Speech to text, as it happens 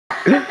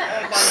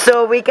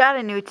So we got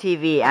a new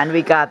TV and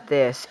we got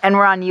this, and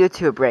we're on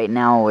YouTube right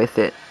now with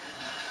it.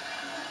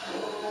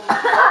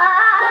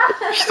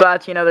 She's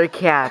watching other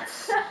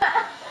cats.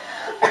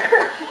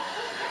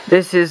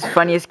 This is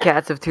Funniest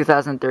Cats of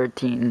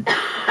 2013.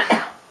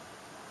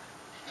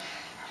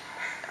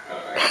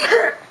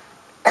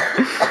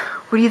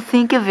 What do you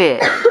think of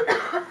it?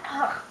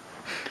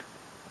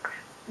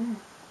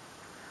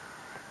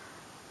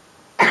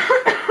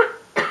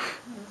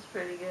 That's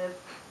pretty good.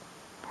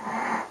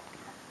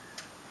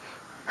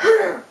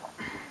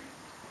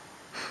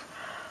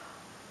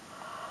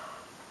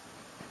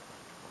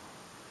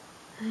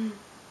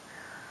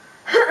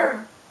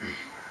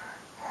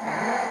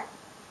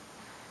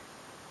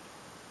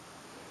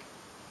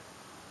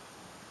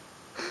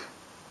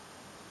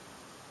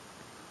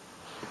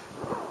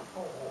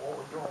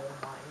 Oh, don't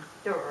mind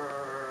stir.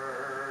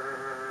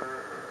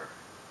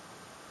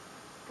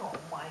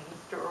 Don't mind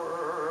stir.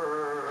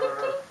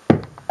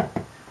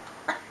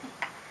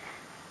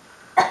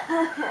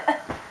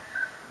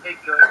 Hey,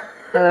 good.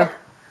 Hello.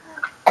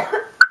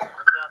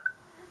 What's up?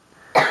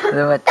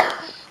 Hello, what?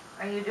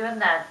 Are you doing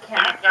that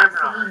cat or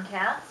singing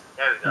cats?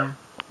 There we go. Yeah.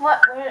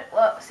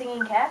 What,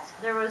 singing cats?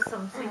 There was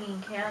some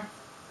singing cats.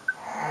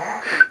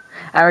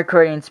 I'm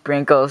recording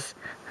Sprinkles.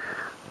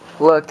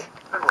 Look,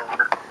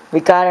 we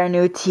got our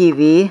new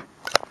TV,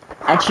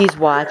 and she's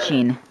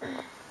watching.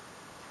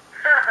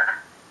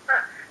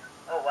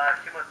 Oh wow,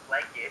 she must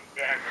like it.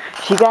 Then.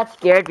 She got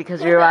scared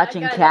because we were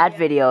watching cat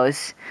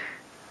videos.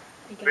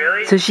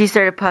 Really? So she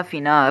started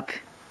puffing up.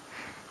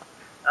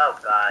 Oh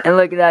god. And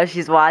look at how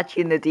she's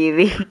watching the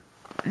TV.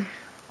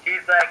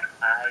 She's like,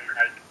 I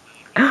like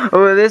eating.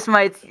 Oh, this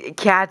might,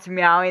 cat's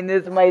meowing,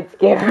 this might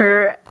scare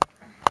her.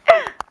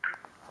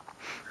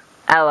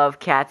 I love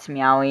cats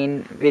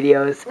meowing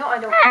videos. No, I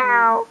don't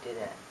Ow. do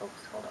that.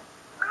 Oops, hold up.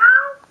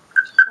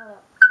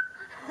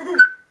 Hold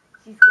up.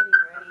 She's getting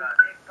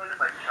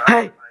ready.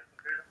 Hey.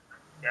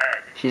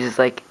 Dead. She's just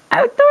like,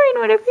 I'm throwing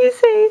whatever you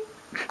say.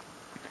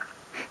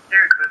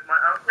 Dude, but my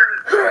uncle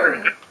is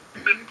like,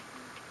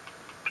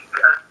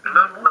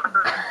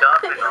 look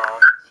stuff and all.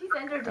 She's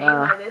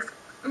entertained by this.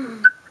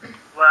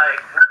 Like,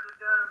 one of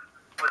them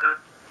was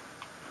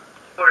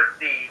for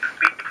the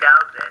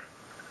 50,000.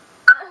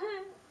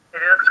 And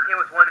the other came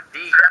with one of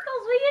these. What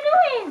are you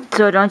doing?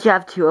 So don't you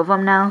have two of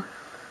them now?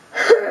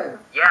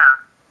 Yeah,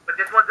 but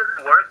this one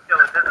doesn't work, so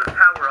it doesn't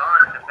power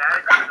on, and the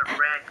batteries are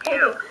brand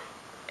new.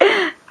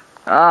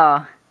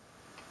 Oh.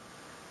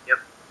 Yep.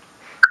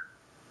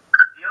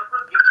 He also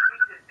gives me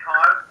this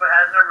card, but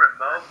has no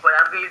remote, but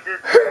I'm gonna use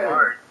this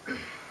card.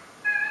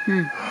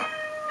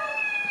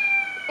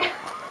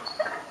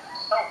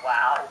 Oh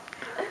wow.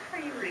 Are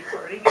you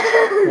recording?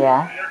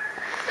 Yeah.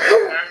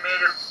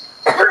 Animated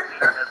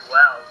as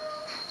well.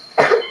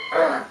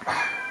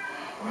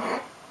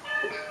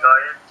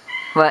 Garden.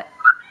 What?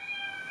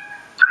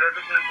 The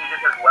other game he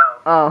did as well.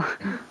 Oh.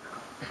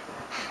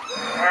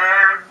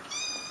 And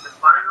the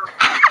final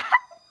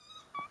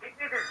thing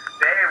is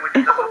there, which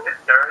is a little bit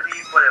dirty,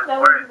 but it That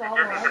works. was It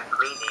just needs some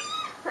cleaning.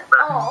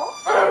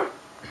 Oh.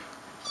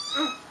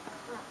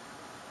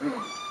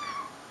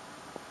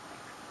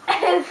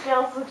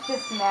 Skills looks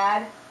just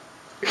mad.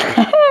 Hey,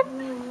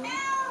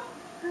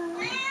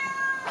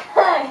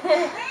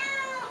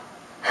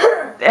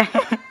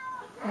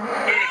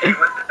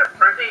 was this the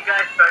first thing you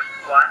guys started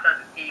to watch on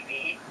the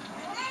TV?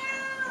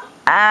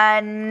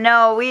 No,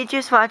 we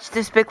just watched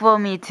Despicable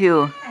Me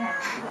too.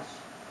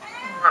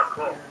 Oh,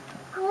 cool.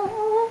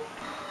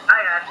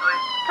 Hi, Ashley.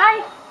 Hi.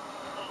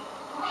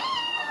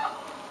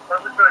 Well,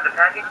 the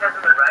package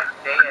hasn't arrived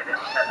today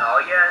at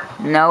all yet.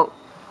 Nope.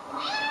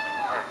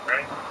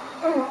 Okay.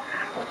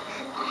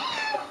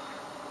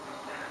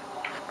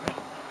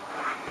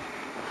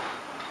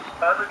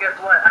 Also, guess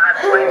what? I have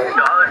 $22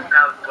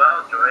 now as well,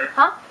 Joy.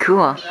 Huh?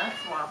 Cool. That's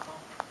awesome.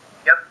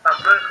 Yep, I'm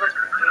really close to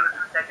being the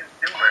second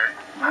consumer.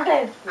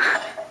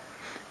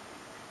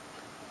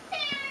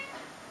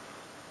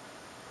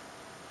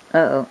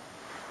 Uh-oh.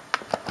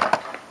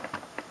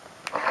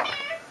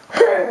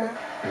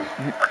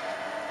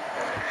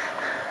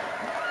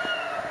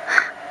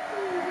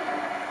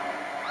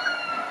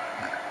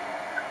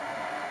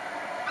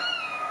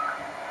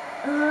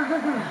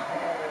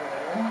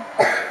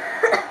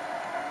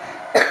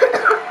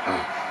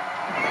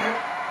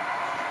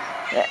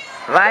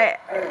 Why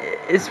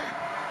is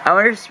I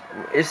wonder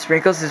if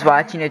Sprinkles is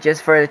watching it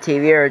just for the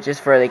TV or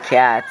just for the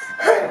cats.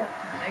 Possibly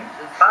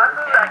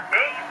like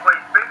days, but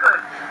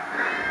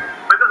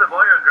Sprinkle's a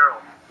boy or a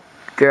girl?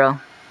 Girl.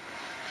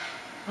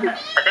 I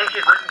think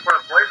she's looking for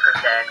a boyfriend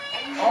then.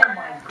 Oh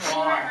my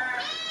god.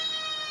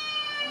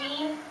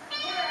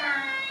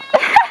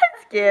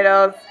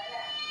 Skittles.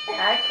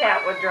 That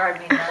cat would drive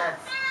me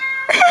nuts.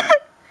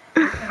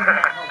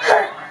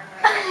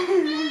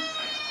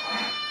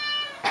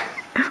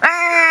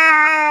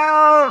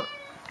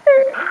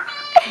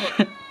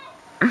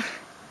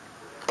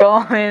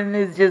 Coleman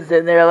is just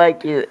sitting there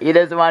like he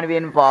doesn't want to be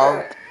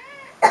involved.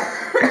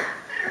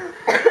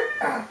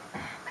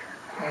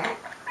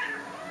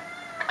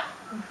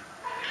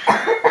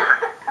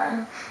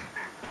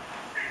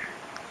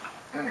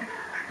 Most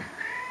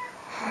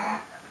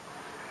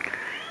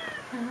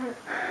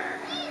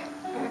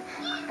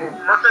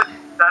of the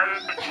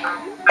diet is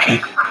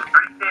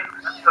everything.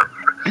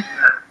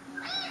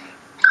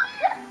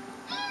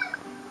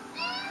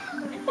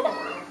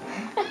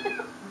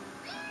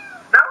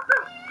 That was so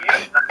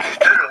cute.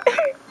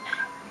 Literally.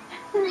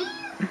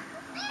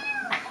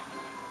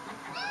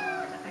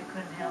 I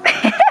couldn't help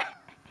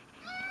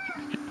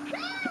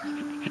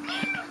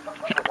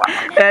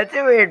Wow. That's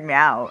a weird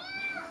meow.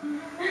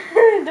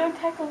 Don't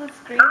tackle the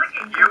screen. Sounds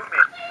like a human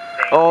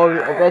thing. Oh,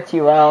 I bet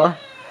you will.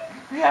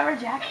 Remember,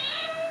 Jack?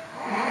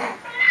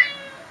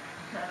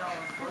 That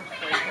almost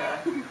looks like a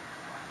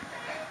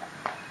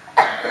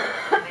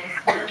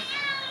Christmas.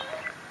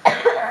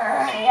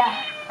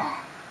 Yeah.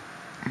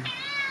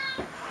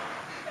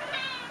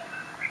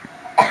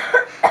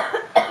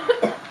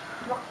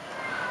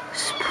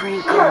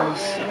 Sprinkles.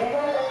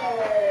 Hey,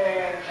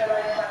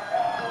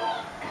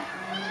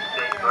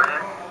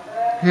 Jordan,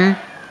 Hmm?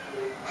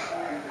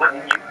 what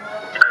did you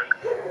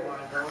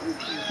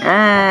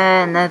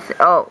say? Nothing.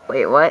 Oh,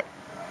 wait, what?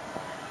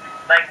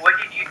 Like, what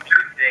did you do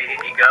today? Did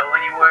you go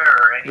anywhere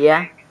or anything?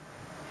 Yeah.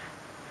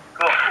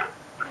 Cool.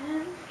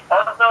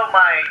 Also,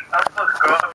 my uncle